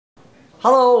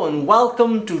Hello and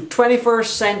welcome to 21st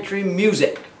Century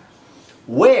Music,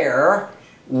 where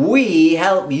we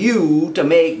help you to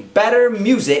make better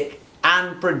music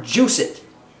and produce it.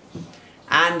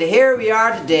 And here we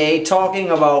are today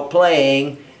talking about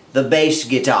playing the bass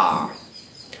guitar.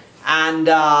 And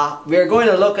we're going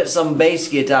to look at some bass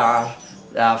guitar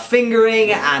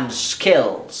fingering and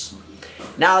skills.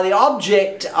 Now, the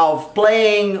object of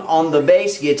playing on the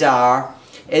bass guitar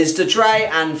is to try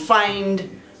and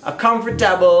find a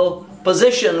comfortable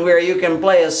position where you can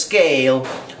play a scale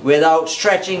without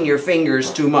stretching your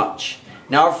fingers too much.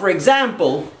 Now, for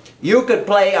example, you could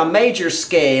play a major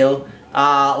scale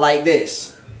like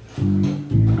this.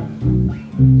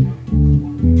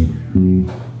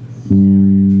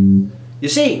 You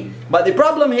see, but the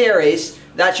problem here is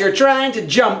that you're trying to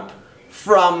jump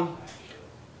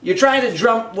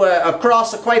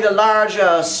across quite a large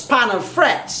span of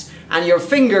frets, and your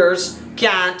fingers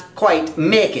can't quite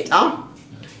make it, huh?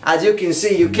 As you can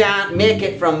see, you can't make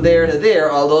it from there to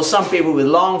there, although some people with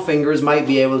long fingers might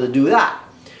be able to do that.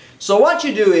 So what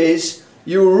you do is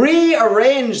you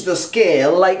rearrange the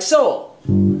scale like so.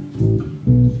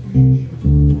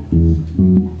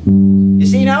 You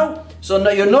see now? So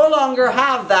now you no longer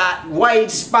have that wide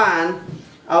span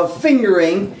of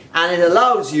fingering, and it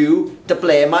allows you to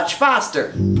play much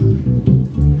faster.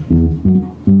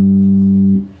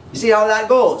 You see how that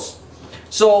goes?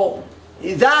 So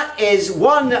that is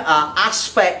one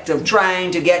aspect of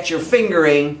trying to get your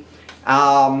fingering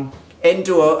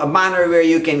into a manner where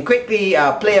you can quickly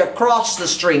play across the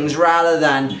strings rather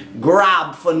than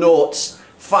grab for notes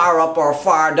far up or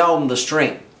far down the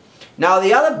string. Now,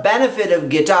 the other benefit of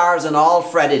guitars and all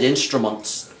fretted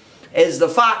instruments is the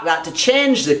fact that to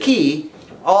change the key,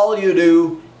 all you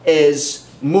do is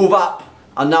move up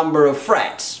a number of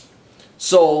frets.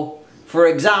 So, for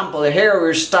example, here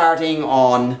we're starting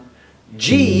on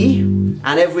G,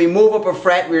 and if we move up a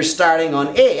fret, we're starting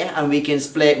on A, and we can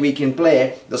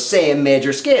play the same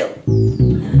major scale.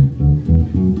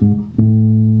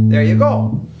 There you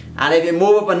go. And if you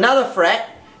move up another fret,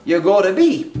 you go to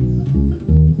B.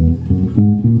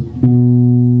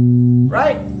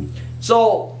 Right?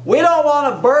 So we don't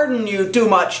want to burden you too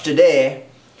much today,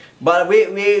 but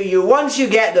once you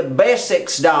get the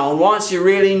basics down, once you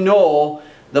really know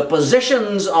the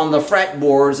positions on the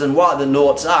fretboards and what the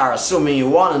notes are, assuming you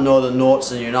want to know the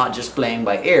notes and you're not just playing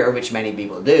by ear, which many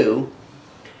people do,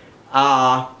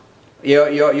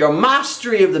 your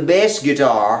mastery of the bass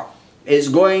guitar is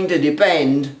going to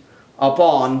depend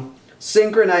upon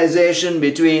synchronization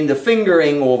between the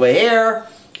fingering over here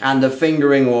and the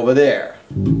fingering over there.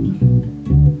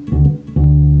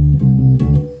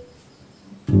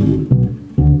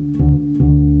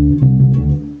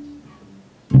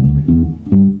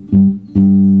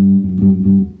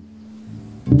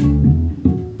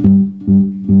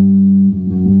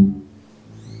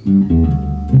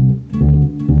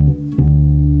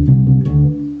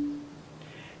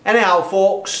 Anyhow,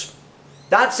 folks,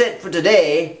 that's it for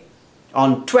today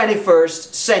on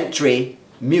 21st Century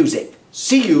Music.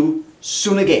 See you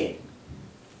soon again.